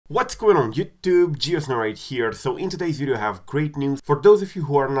What's going on YouTube? Geosnow right here. So in today's video I have great news for those of you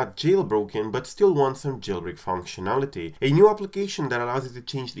who are not jailbroken but still want some jailbreak functionality. A new application that allows you to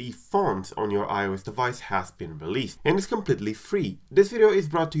change the fonts on your iOS device has been released and is completely free. This video is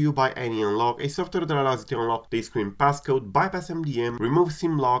brought to you by AnyUnlock, a software that allows you to unlock the screen passcode, bypass MDM, remove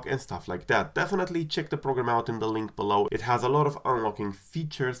SIM lock and stuff like that. Definitely check the program out in the link below. It has a lot of unlocking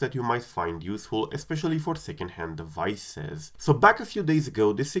features that you might find useful, especially for second-hand devices. So back a few days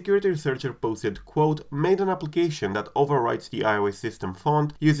ago, this security researcher posted, quote, made an application that overwrites the iOS system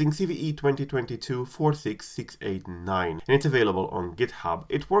font using CVE 2022-46689, and it's available on GitHub.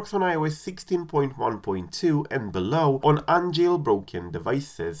 It works on iOS 16.1.2 and below on unjailbroken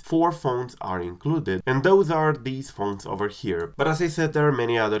devices. 4 fonts are included, and those are these fonts over here. But as I said, there are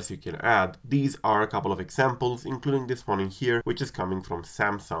many others you can add. These are a couple of examples, including this one in here, which is coming from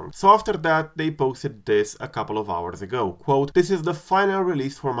Samsung. So after that, they posted this a couple of hours ago, quote, this is the final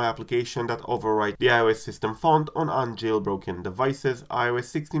release for my application that overwrites the iOS system font on unjailbroken devices,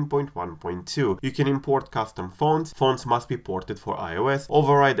 iOS 16.1.2. You can import custom fonts. Fonts must be ported for iOS,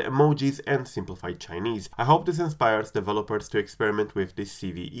 override emojis, and simplify Chinese. I hope this inspires developers to experiment with this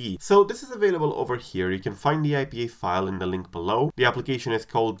CVE. So this is available over here. You can find the IPA file in the link below. The application is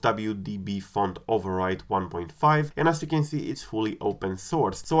called WDB Font Override 1.5, and as you can see, it's fully open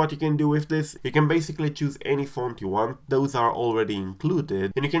source. So what you can do with this, you can basically choose any font you want. Those are already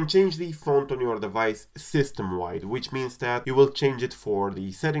included, and you can change the font on your device system-wide, which means that you will change it for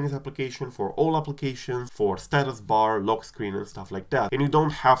the settings application, for all applications, for status bar, lock screen and stuff like that. And you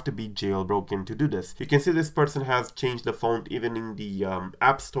don't have to be jailbroken to do this. You can see this person has changed the font even in the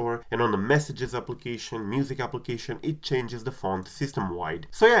App Store, and on the messages application, music application, it changes the font system-wide.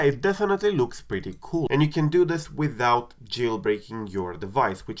 So yeah, it definitely looks pretty cool. And you can do this without jailbreaking your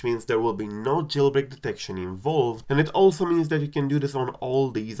device, which means there will be no jailbreak detection involved. And it also means that you can do this on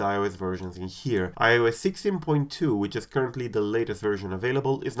all these iOS versions in here. iOS 16.2, which is currently the latest version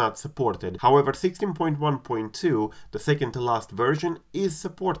available, is not supported. However, 16.1.2, the second to last version, is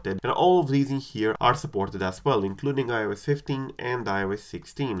supported. And all of these in here are supported as well, including iOS 15 and iOS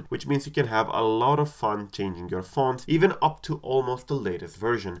 16, which means you can have a lot of fun changing your fonts, even up to almost the latest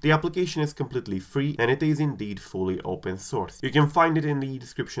version. The application is completely free, and it is indeed fully open source. You can find it in the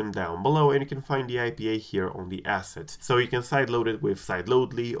description down below, and you can find the IPA here on the assets. So you can sideload it with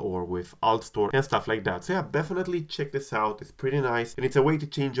Sideloadly or with AltStore and stuff like that. So yeah, definitely check this out. It's pretty nice, and it's a way to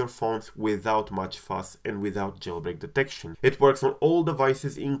change your fonts without much fuss and without jailbreak detection. It works on all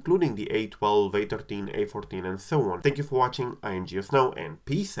devices, including the A12, A13, A14 and so on. Thank you for watching. I am Geosnow, and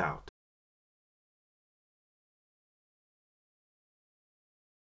peace out.